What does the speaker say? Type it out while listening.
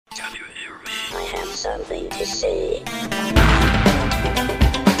Can you hear me? I have something to say.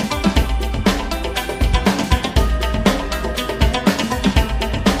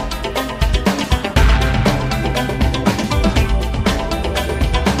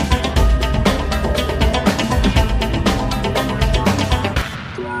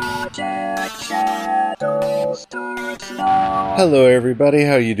 Hello everybody,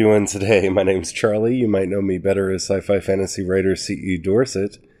 how you doing today? My name's Charlie. You might know me better as sci-fi fantasy writer C.E.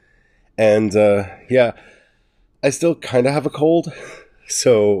 Dorset. And I still kind of have a cold,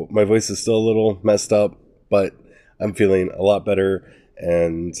 so my voice is still a little messed up, but I'm feeling a lot better.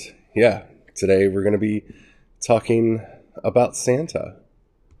 And yeah, today we're going to be talking about Santa.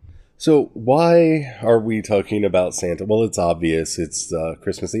 So why are we talking about Santa? Well, it's obvious. It's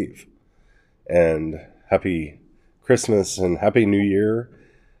Christmas Eve. And happy Christmas and Happy New Year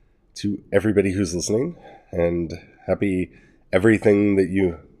to everybody who's listening. And happy everything that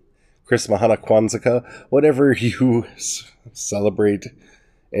you... Chris Mahana Kwanzaa, whatever you celebrate.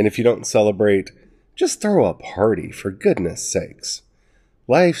 And if you don't celebrate, just throw a party, for goodness sakes.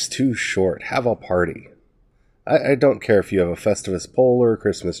 Life's too short. Have a party. I don't care if you have a Festivus pole or a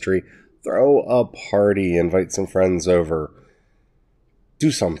Christmas tree. Throw a party. Invite some friends over.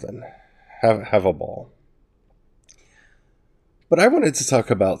 Do something. Have a ball. But I wanted to talk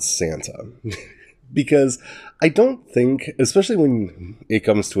about Santa. Because I don't think, especially when it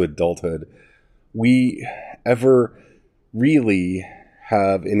comes to adulthood, we ever really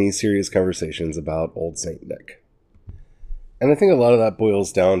have any serious conversations about Old Saint Nick. And I think a lot of that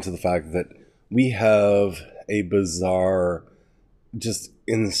boils down to the fact that we have a bizarre, just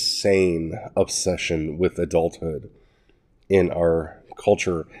insane obsession with adulthood in our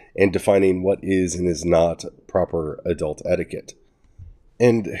culture and defining what is and is not proper adult etiquette.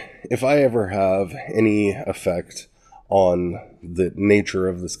 And if I ever have any effect on the nature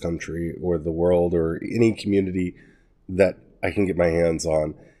of this country or the world or any community that I can get my hands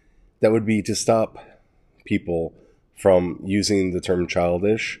on, that would be to stop people from using the term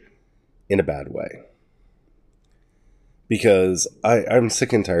childish in a bad way. Because I'm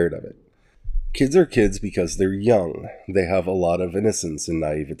sick and tired of it. Kids are kids because they're young. They have a lot of innocence and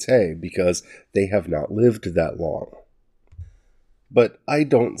naivete because they have not lived that long. But I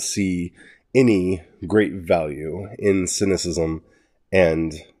don't see any great value in cynicism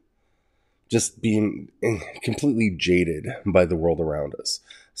and just being completely jaded by the world around us.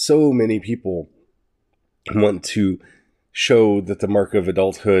 So many people want to show that the mark of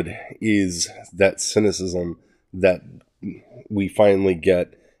adulthood is that cynicism that we finally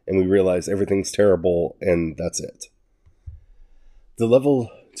get and we realize everything's terrible and that's it. The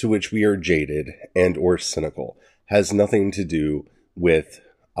level to which we are jaded and or cynical has nothing to do with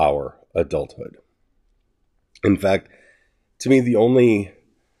our adulthood. In fact, to me, the only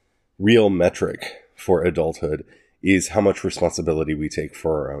real metric for adulthood is how much responsibility we take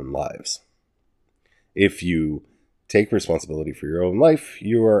for our own lives. If you take responsibility for your own life,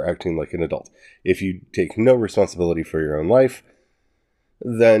 you are acting like an adult. If you take no responsibility for your own life,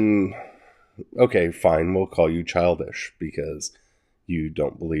 then, okay, fine, we'll call you childish because you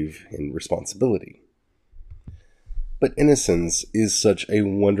don't believe in responsibility. But innocence is such a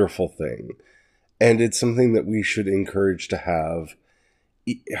wonderful thing, and it's something that we should encourage to have,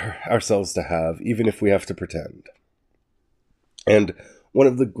 ourselves to have, even if we have to pretend. And one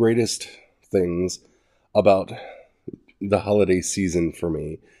of the greatest things about the holiday season for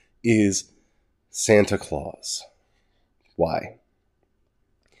me is Santa Claus. Why?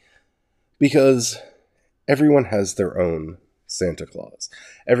 Because everyone has their own Santa Claus.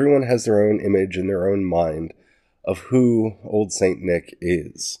 Everyone has their own image in their own mind of who Old Saint Nick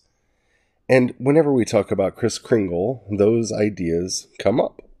is. And whenever we talk about Kris Kringle, those ideas come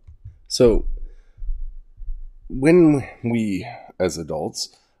up. So, when we, as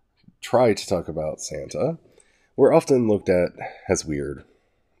adults, try to talk about Santa, we're often looked at as weird.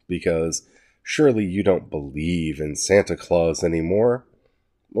 Because surely you don't believe in Santa Claus anymore?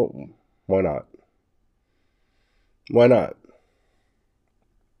 Well, why not? Why not?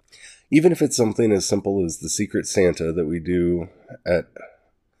 Even if it's something as simple as the Secret Santa that we do at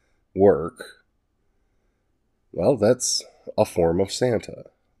work, well, that's a form of Santa.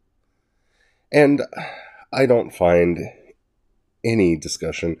 And I don't find any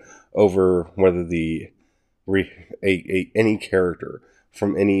discussion over whether any character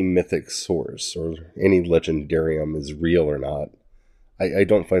from any mythic source or any legendarium is real or not. I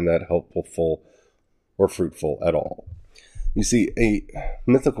don't find that helpful or fruitful at all. You see, a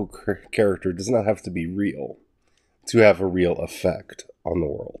mythical character does not have to be real to have a real effect on the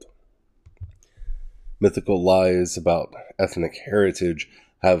world. Mythical lies about ethnic heritage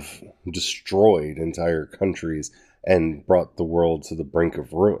have destroyed entire countries and brought the world to the brink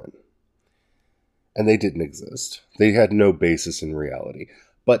of ruin. And they didn't exist. They had no basis in reality.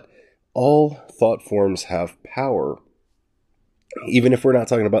 But all thought forms have power. Even if we're not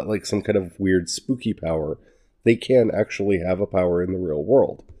talking about like some kind of weird spooky power, they can actually have a power in the real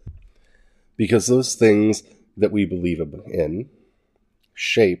world. Because those things that we believe in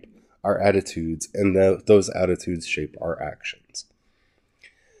shape our attitudes, and those attitudes shape our actions.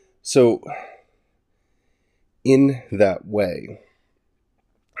 So, in that way,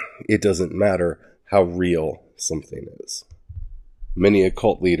 it doesn't matter how real something is. Many a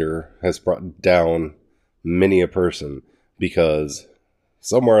cult leader has brought down many a person because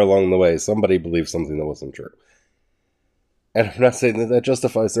somewhere along the way, somebody believed something that wasn't true. And I'm not saying that that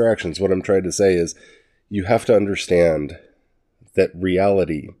justifies their actions. What I'm trying to say is you have to understand that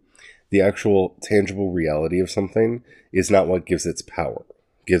reality, the actual tangible reality of something, is not what gives it power.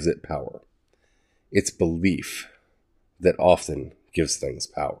 It's belief that often gives things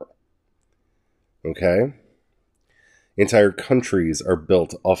power. Okay? Entire countries are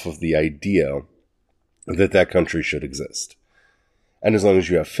built off of the idea that that country should exist. And as long as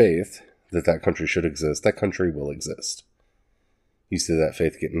you have faith that that country should exist, that country will exist. You see that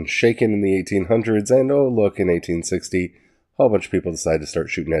faith getting shaken in the 1800s, and oh look, in 1860, a whole bunch of people decide to start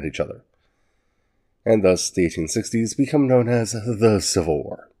shooting at each other. And thus, the 1860s become known as the Civil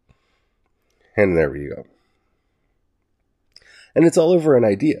War. And there we go. And it's all over an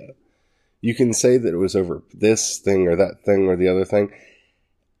idea. You can say that it was over this thing or that thing or the other thing.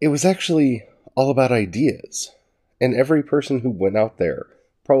 It was actually all about ideas. And every person who went out there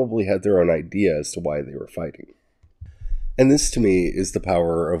probably had their own idea as to why they were fighting. And this, to me, is the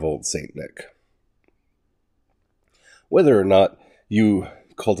power of old Saint Nick. Whether or not you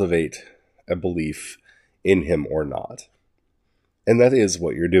cultivate a belief in him or not. And that is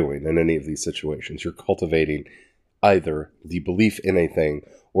what you're doing in any of these situations. You're cultivating either the belief in a thing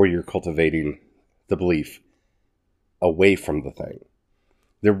or you're cultivating the belief away from the thing.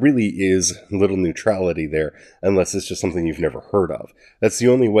 There really is little neutrality there unless it's just something you've never heard of. That's the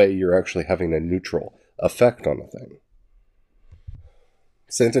only way you're actually having a neutral effect on a thing.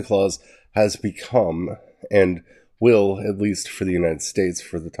 Santa Claus has become, and will, at least for the United States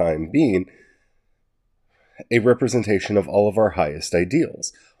for the time being, a representation of all of our highest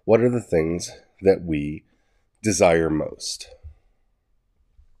ideals. What are the things that we desire most?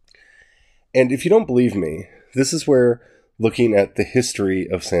 And if you don't believe me, this is where looking at the history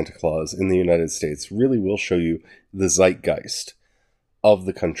of Santa Claus in the United States really will show you the zeitgeist of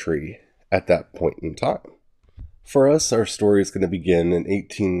the country at that point in time. For us, our story is going to begin in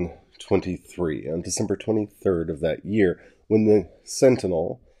 1823, on December 23rd of that year, when the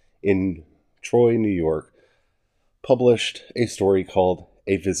Sentinel in Troy, New York, published a story called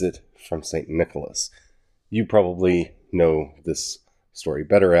A Visit from St. Nicholas. You probably know this story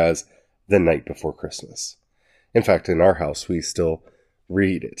better as The Night Before Christmas. In fact, in our house, we still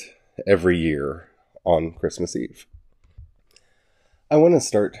read it every year on Christmas Eve. I want to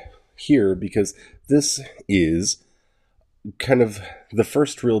start here because this is kind of the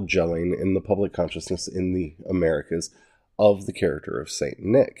first real gelling in the public consciousness in the Americas of the character of Saint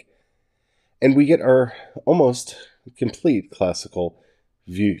Nick. And we get our almost complete classic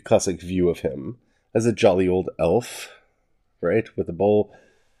view of him as a jolly old elf, right? With a bowl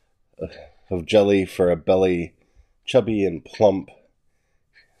of jelly for a belly, chubby and plump.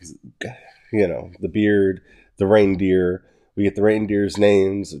 You know, the beard, the reindeer. We get the reindeer's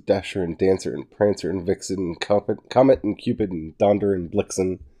names of Dasher and Dancer and Prancer and Vixen and Comet and Cupid and Donder and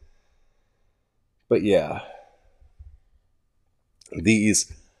Blixen. But yeah,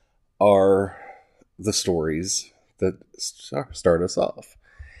 these are the stories that start us off.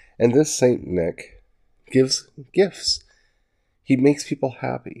 And this Saint Nick gives gifts. He makes people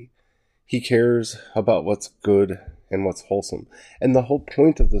happy. He cares about what's good and what's wholesome. And the whole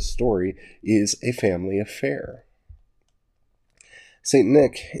point of the story is a family affair. Saint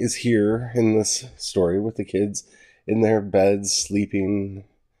Nick is here in this story with the kids in their beds, sleeping,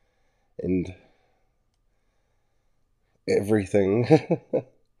 and everything.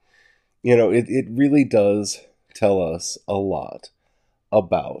 You know, it really does tell us a lot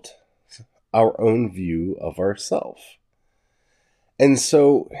about our own view of ourselves. And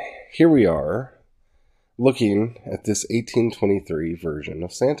so here we are looking at this 1823 version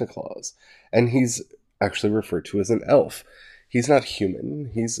of Santa Claus. And he's actually referred to as an elf. He's not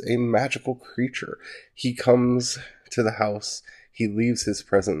human. He's a magical creature. He comes to the house. He leaves his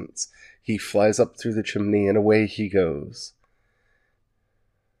presents. He flies up through the chimney and away he goes.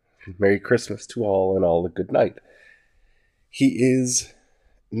 Merry Christmas to all and all a good night. He is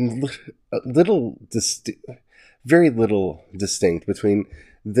very little distinct between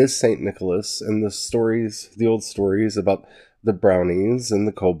this St. Nicholas and the old stories about the brownies and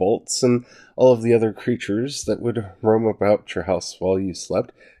the kobolds and all of the other creatures that would roam about your house while you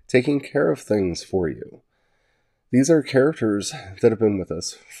slept, taking care of things for you. These are characters that have been with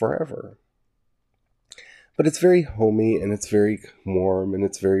us forever. But it's very homey, and it's very warm, and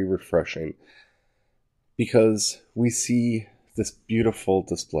it's very refreshing, because we see this beautiful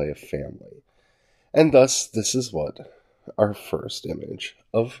display of family. And thus, this is what our first image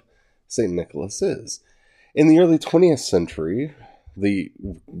of St. Nicholas is. In the early 20th century, the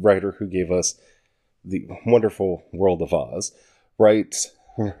writer who gave us the wonderful World of Oz wrote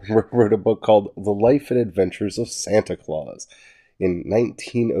a book called The Life and Adventures of Santa Claus in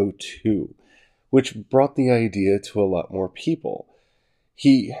 1902, which brought the idea to a lot more people.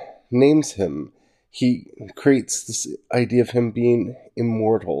 He names him. He creates this idea of him being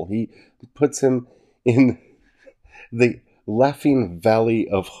immortal. He puts him in the Laughing Valley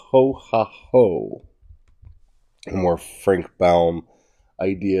of Ho-Ha-Ho, a more Frank Baum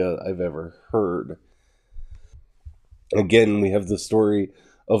idea I've ever heard. Again, we have the story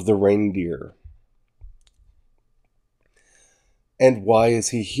of the reindeer. And why is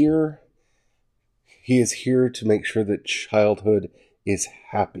he here? He is here to make sure that childhood is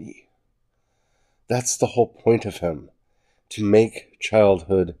happy. That's the whole point of him, to make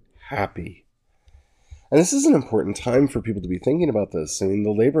childhood happy. And this is an important time for people to be thinking about this. I mean,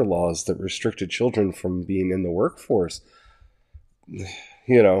 the labor laws that restricted children from being in the workforce,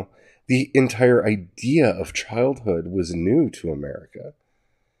 the entire idea of childhood was new to America.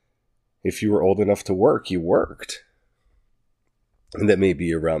 If you were old enough to work, you worked. And that may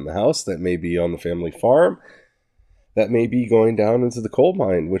be around the house, that may be on the family farm, that may be going down into the coal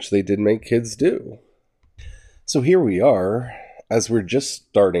mine, which they did make kids do. So here we are, as we're just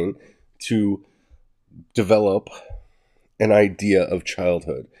starting to develop an idea of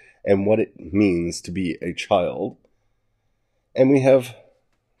childhood and what it means to be a child. And we have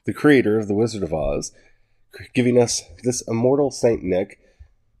the creator of The Wizard of Oz giving us this immortal Saint Nick,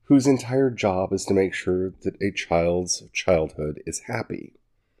 whose entire job is to make sure that a child's childhood is happy.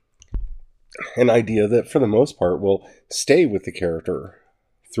 An idea that, for the most part, will stay with the character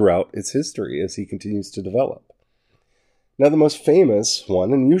throughout its history as he continues to develop. Now, the most famous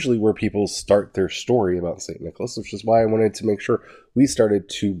one, and usually where people start their story about St. Nicholas, which is why I wanted to make sure we started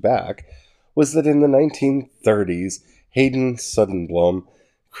two back, was that in the 1930s, Hayden Sundblom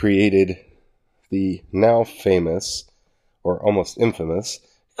created the now famous, or almost infamous,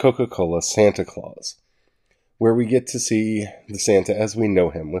 Coca-Cola Santa Claus, where we get to see the Santa as we know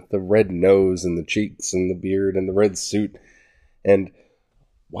him, with the red nose and the cheeks and the beard and the red suit. And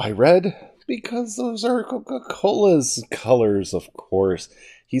why red? Because those are Coca-Cola's colors, of course.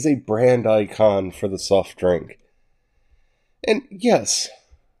 He's a brand icon for the soft drink. And yes,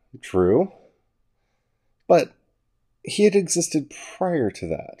 true, but he had existed prior to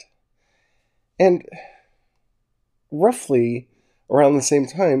that. And roughly around the same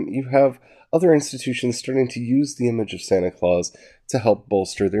time, you have other institutions starting to use the image of Santa Claus to help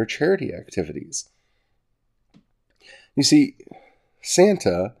bolster their charity activities. You see,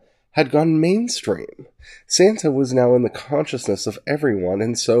 Santa had gone mainstream. Santa was now in the consciousness of everyone,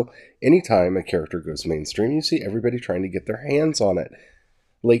 and so anytime a character goes mainstream, you see everybody trying to get their hands on it,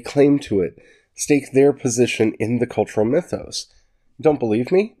 lay claim to it, stake their position in the cultural mythos. Don't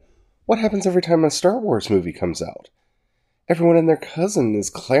believe me? What happens every time a Star Wars movie comes out? Everyone and their cousin is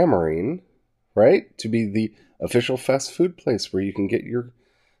clamoring, right, to be the official fast food place where you can get your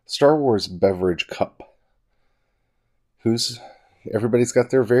Star Wars beverage cup. Everybody's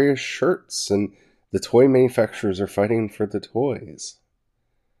got their various shirts, and the toy manufacturers are fighting for the toys.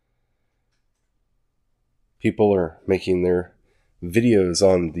 People are making their videos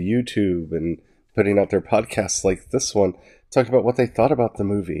on the YouTube and putting out their podcasts like this one, talking about what they thought about the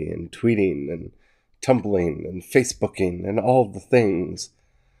movie, and tweeting and tumbling and Facebooking and all the things.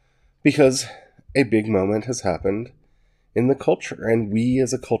 Because a big moment has happened in the culture, and we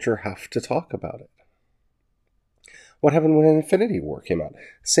as a culture have to talk about it. What happened when Infinity War came out?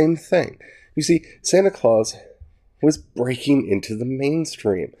 Same thing. You see, Santa Claus was breaking into the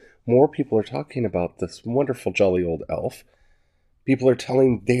mainstream. More people are talking about this wonderful, jolly old elf. People are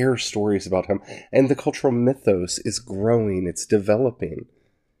telling their stories about him, and the cultural mythos is growing, it's developing.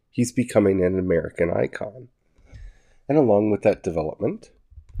 He's becoming an American icon. And along with that development,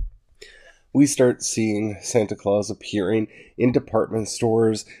 we start seeing Santa Claus appearing in department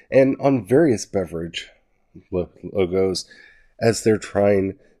stores and on various beverage logos as they're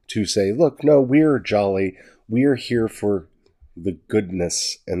trying to say, look, no, we're jolly. We're here for the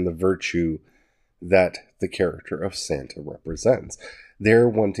goodness and the virtue that the character of Santa represents. They're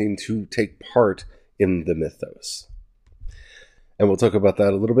wanting to take part in the mythos. And we'll talk about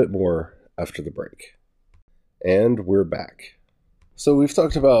that a little bit more after the break. And we're back. So we've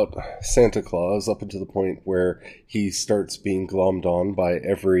talked about Santa Claus up until the point where he starts being glommed on by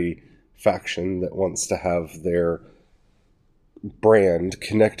every faction that wants to have their brand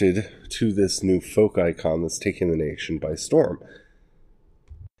connected to this new folk icon that's taking the nation by storm.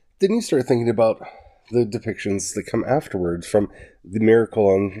 Then you start thinking about the depictions that come afterwards from The Miracle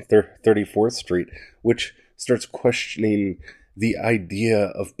on 34th Street, which starts questioning the idea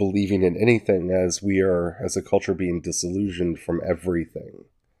of believing in anything as we are, as a culture, being disillusioned from everything.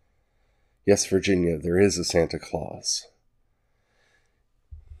 Yes, Virginia, there is a Santa Claus.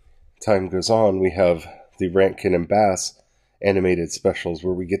 Time goes on, we have the Rankin and Bass animated specials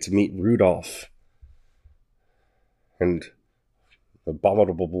where we get to meet Rudolph and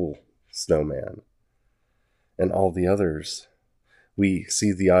Abominable Snowman and all the others. We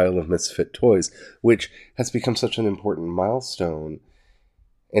see the Isle of Misfit Toys, which has become such an important milestone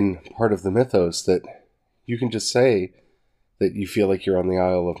and part of the mythos that you can just say that you feel like you're on the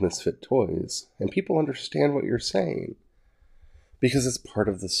Isle of Misfit Toys, and people understand what you're saying because it's part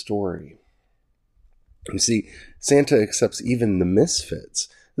of the story. You see, Santa accepts even the misfits.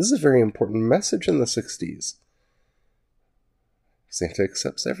 This is a very important message in the 60s. Santa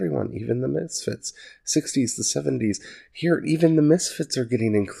accepts everyone, even the misfits. 60s, the 70s. Here, even the misfits are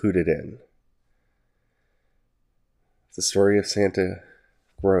getting included in. The story of Santa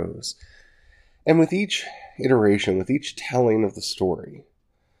grows. And with each iteration, with each telling of the story,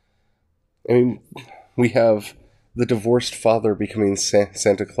 I mean, we have the divorced father becoming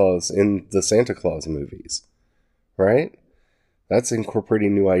Santa Claus in the Santa Claus movies, right? That's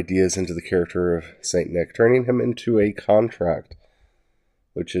incorporating new ideas into the character of Saint Nick, turning him into a contract,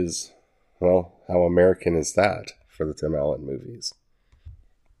 which is, well, how American is that for the Tim Allen movies?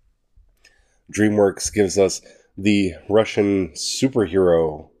 DreamWorks gives us the Russian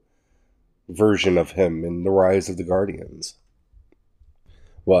superhero version of him in The Rise of the Guardians.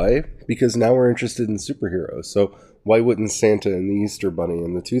 Why? Because now we're interested in superheroes. So why wouldn't Santa and the Easter Bunny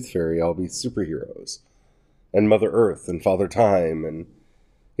and the Tooth Fairy all be superheroes? And Mother Earth and Father Time and,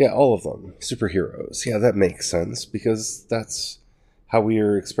 yeah, all of them. Superheroes. Yeah, that makes sense because that's how we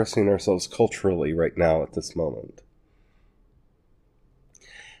are expressing ourselves culturally right now at this moment.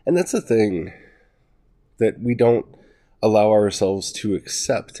 And that's a thing that we don't allow ourselves to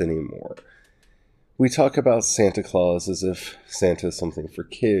accept anymore. We talk about Santa Claus as if Santa's something for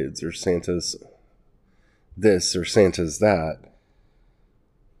kids, or Santa's this, or Santa's that.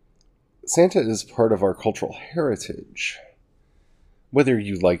 Santa is part of our cultural heritage. Whether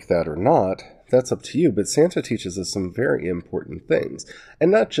you like that or not, that's up to you, but Santa teaches us some very important things. And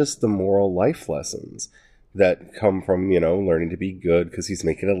not just the moral life lessons that come from, learning to be good because he's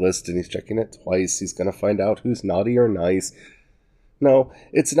making a list and he's checking it twice. He's going to find out who's naughty or nice. No,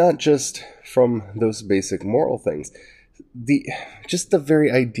 it's not just from those basic moral things. Just the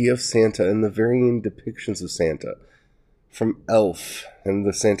very idea of Santa and the varying depictions of Santa, from Elf and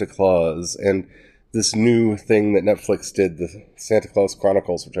the Santa Claus and this new thing that Netflix did, the Santa Claus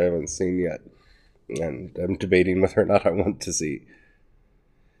Chronicles, which I haven't seen yet, and I'm debating whether or not I want to see.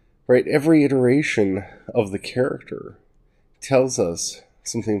 Right, every iteration of the character tells us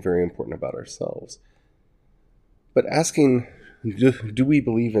something very important about ourselves. But asking, do we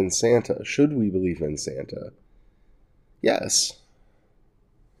believe in Santa? Should we believe in Santa? Yes.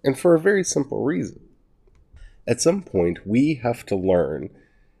 And for a very simple reason. At some point, we have to learn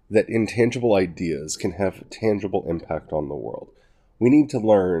that intangible ideas can have tangible impact on the world. We need to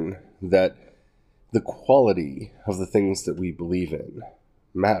learn that the quality of the things that we believe in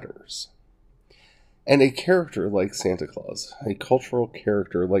matters. And a character like Santa Claus, a cultural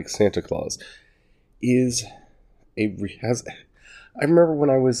character like Santa Claus, I remember when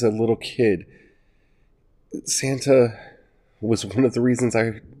I was a little kid, Santa was one of the reasons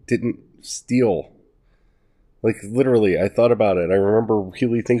I didn't steal. Like, literally, I thought about it. I remember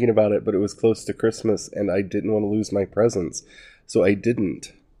really thinking about it, but it was close to Christmas, and I didn't want to lose my presents, so I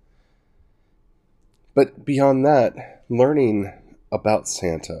didn't. But beyond that, learning about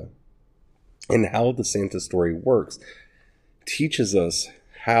Santa and how the Santa story works teaches us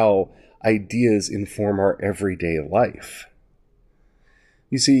how ideas inform our everyday life.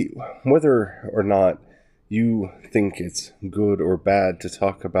 You see, whether or not you think it's good or bad to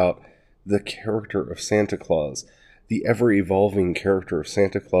talk about the character of Santa Claus, the ever-evolving character of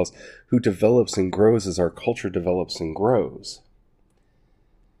Santa Claus, who develops and grows as our culture develops and grows,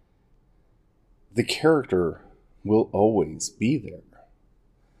 the character will always be there.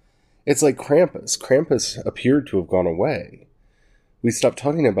 It's like Krampus. Krampus appeared to have gone away. We stopped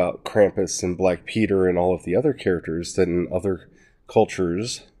talking about Krampus and Black Peter and all of the other characters that in other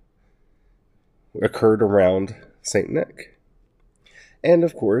cultures occurred around St. Nick. And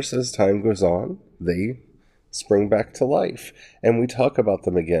of course, as time goes on, they spring back to life. And we talk about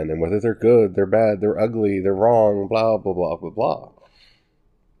them again, and whether they're good, they're bad, they're ugly, they're wrong, blah, blah, blah, blah, blah.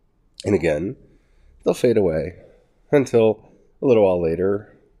 And again, they'll fade away until a little while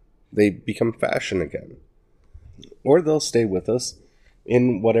later, they become fashion again. Or they'll stay with us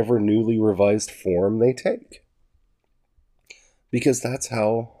in whatever newly revised form they take. Because that's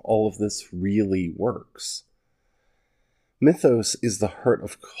how all of this really works. Mythos is the heart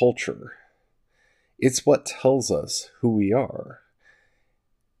of culture. It's what tells us who we are.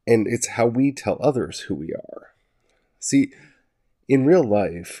 And it's how we tell others who we are. See, in real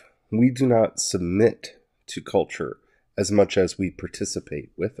life, we do not submit to culture as much as we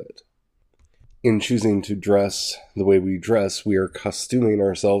participate with it. In choosing to dress the way we dress, we are costuming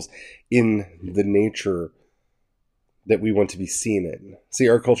ourselves in the nature that we want to be seen in. See,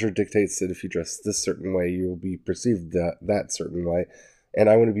 our culture dictates that if you dress this certain way, you will be perceived that certain way. And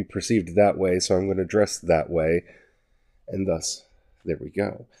I want to be perceived that way, so I'm going to dress that way. And thus, there we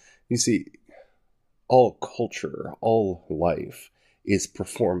go. You see, all culture, all life is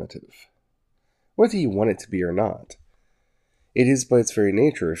performative. Whether you want it to be or not. It is by its very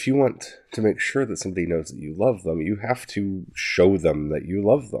nature. If you want to make sure that somebody knows that you love them, you have to show them that you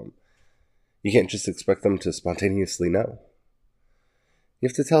love them. You can't just expect them to spontaneously know. You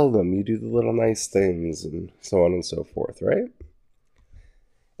have to tell them you do the little nice things and so on and so forth, right?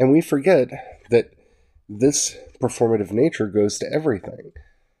 And we forget that this performative nature goes to everything.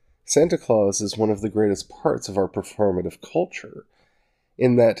 Santa Claus is one of the greatest parts of our performative culture,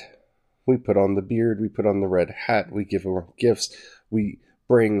 in that we put on the beard, we put on the red hat, we give our gifts, we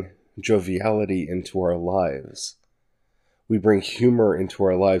bring joviality into our lives. We bring humor into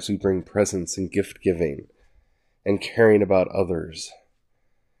our lives, we bring presents and gift giving and caring about others.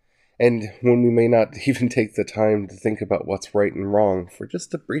 And when we may not even take the time to think about what's right and wrong, for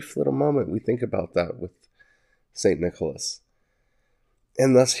just a brief little moment we think about that with St. Nicholas.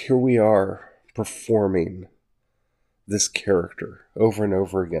 And thus here we are performing this character over and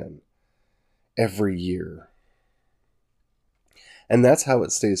over again. Every year. And that's how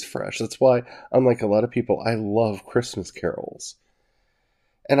it stays fresh. That's why, unlike a lot of people, I love Christmas carols.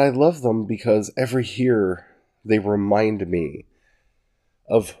 And I love them because every year they remind me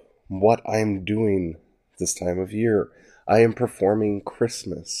of what I'm doing this time of year. I am performing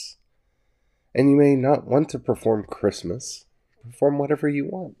Christmas. And you may not want to perform Christmas. Perform whatever you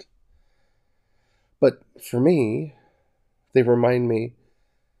want. But for me, they remind me,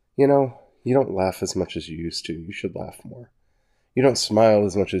 you don't laugh as much as you used to. You should laugh more. You don't smile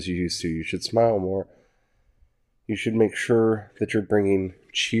as much as you used to. You should smile more. You should make sure that you're bringing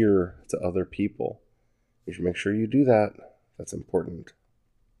cheer to other people. You should make sure you do that. That's important.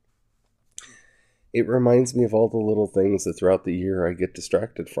 It reminds me of all the little things that throughout the year I get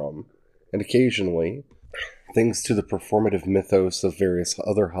distracted from. And occasionally, thanks to the performative mythos of various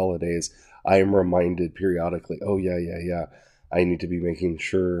other holidays, I am reminded periodically, oh yeah. I need to be making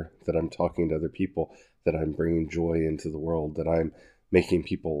sure that I'm talking to other people, that I'm bringing joy into the world, that I'm making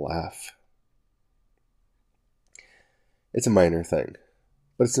people laugh. It's a minor thing,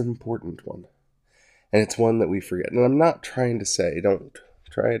 but it's an important one. And it's one that we forget. And I'm not trying to say, don't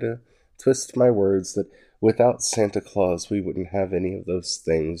try to twist my words, that without Santa Claus we wouldn't have any of those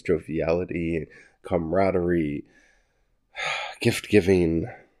things, joviality, camaraderie, gift giving.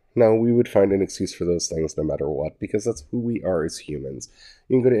 No, we would find an excuse for those things no matter what, because that's who we are as humans.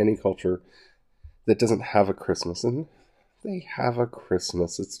 You can go to any culture that doesn't have a Christmas, and they have a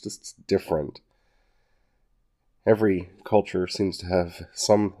Christmas. It's just different. Every culture seems to have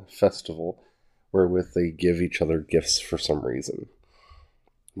some festival wherewith they give each other gifts for some reason.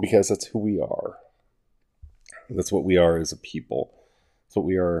 Because that's who we are. That's what we are as a people. That's what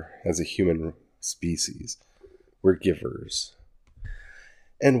we are as a human species. We're givers.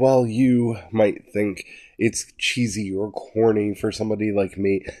 And while you might think it's cheesy or corny for somebody like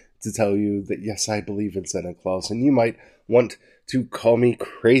me to tell you that, yes, I believe in Santa Claus, and you might want to call me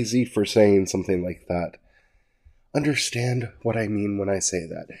crazy for saying something like that, understand what I mean when I say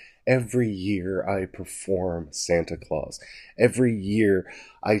that. Every year I perform Santa Claus. Every year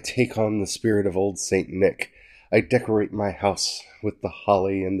I take on the spirit of old St. Nick. I decorate my house with the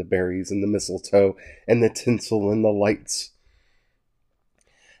holly and the berries and the mistletoe and the tinsel and the lights.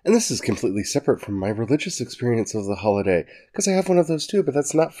 And this is completely separate from my religious experience of the holiday, because I have one of those too, but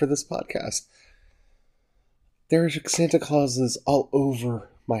that's not for this podcast. There are Santa Clauses all over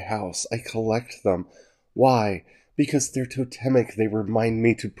my house. I collect them. Why? Because they're totemic. They remind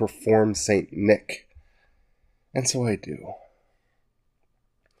me to perform Saint Nick. And so I do.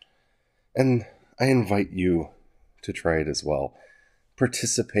 And I invite you to try it as well.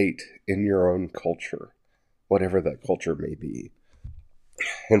 Participate in your own culture, whatever that culture may be.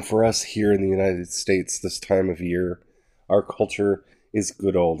 And for us here in the United States this time of year, our culture is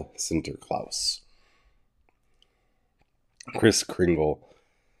good old Santa Claus. Kris Kringle,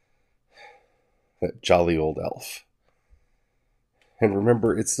 that jolly old elf. And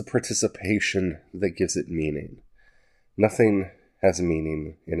remember, it's the participation that gives it meaning. Nothing has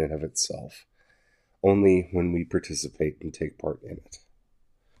meaning in and of itself. Only when we participate and take part in it.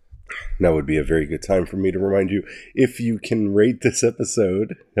 Now would be a very good time for me to remind you, if you can rate this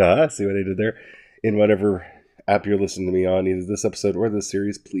episode, see what I did there, in whatever app you're listening to me on, either this episode or this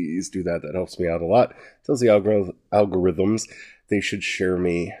series, please do that. That helps me out a lot. Tells the algorithms they should share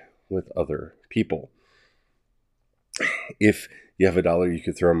me with other people. If you have $1 you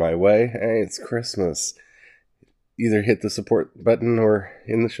could throw my way, hey, it's Christmas. Either hit the support button or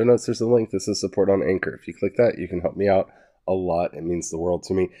in the show notes there's a link that says support on Anchor. If you click that, you can help me out a lot. It means the world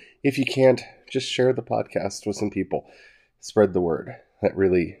to me. If you can't, just share the podcast with some people. Spread the word. That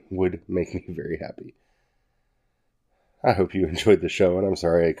really would make me very happy. I hope you enjoyed the show, and I'm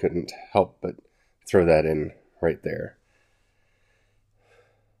sorry I couldn't help but throw that in right there.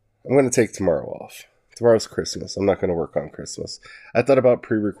 I'm going to take tomorrow off. Tomorrow's Christmas. I'm not going to work on Christmas. I thought about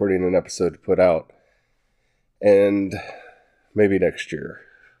pre-recording an episode to put out, and maybe next year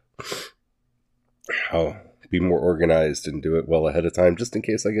I'll be more organized and do it well ahead of time, just in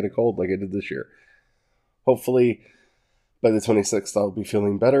case I get a cold like I did this year. Hopefully by the 26th I'll be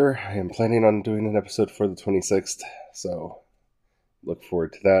feeling better. I am planning on doing an episode for the 26th, so look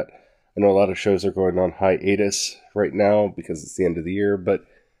forward to that. I know a lot of shows are going on hiatus right now because it's the end of the year, but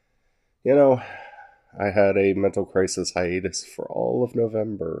you know, I had a mental crisis hiatus for all of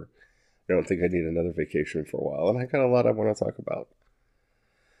November. I don't think I need another vacation for a while, and I got a lot I want to talk about.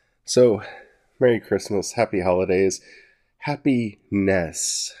 So, Merry Christmas, Happy Holidays,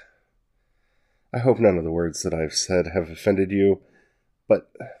 Happiness. I hope none of the words that I've said have offended you,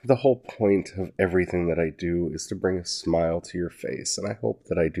 but the whole point of everything that I do is to bring a smile to your face, and I hope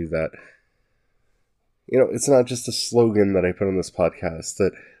that I do that. You know, it's not just a slogan that I put on this podcast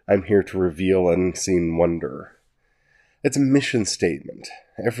that I'm here to reveal unseen wonder. It's a mission statement.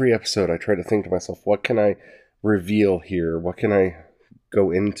 Every episode I try to think to myself, what can I reveal here? What can I go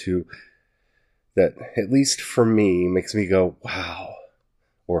into that, at least for me, makes me go, wow,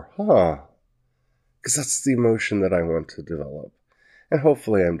 or huh? Because that's the emotion that I want to develop. And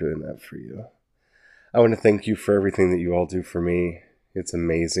hopefully I'm doing that for you. I want to thank you for everything that you all do for me. It's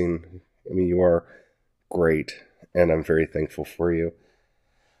amazing. I mean, you are great, and I'm very thankful for you.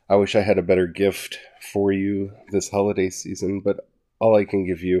 I wish I had a better gift for you this holiday season, but all I can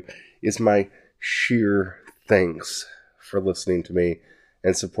give you is my sheer thanks for listening to me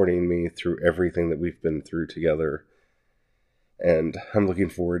and supporting me through everything that we've been through together. And I'm looking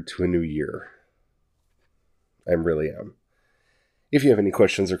forward to a new year. I really am. If you have any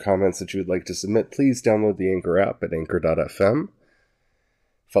questions or comments that you would like to submit, please download the Anchor app at anchor.fm.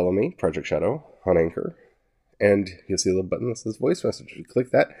 Follow me, Project Shadow, on Anchor. And you'll see a little button that says voice message. If you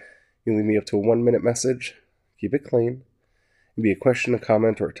click that, you leave me up to a 1-minute message. Keep it clean. It'd be a question, a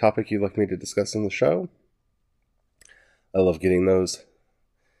comment, or a topic you'd like me to discuss in the show. I love getting those.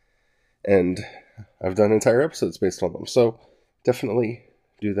 And I've done entire episodes based on them. So definitely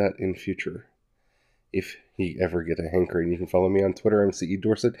do that in future. If you ever get a hankering, you can follow me on Twitter. I'm CE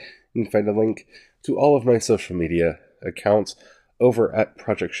Dorset. You can find a link to all of my social media accounts over at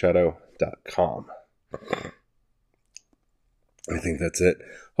projectshadow.com. I think that's it.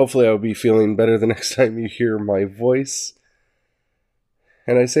 Hopefully I'll be feeling better the next time you hear my voice.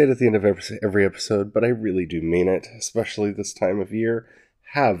 And I say it at the end of every episode, but I really do mean it, especially this time of year.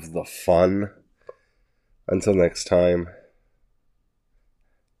 Have the fun. Until next time,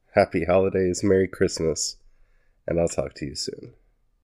 happy holidays, Merry Christmas, and I'll talk to you soon.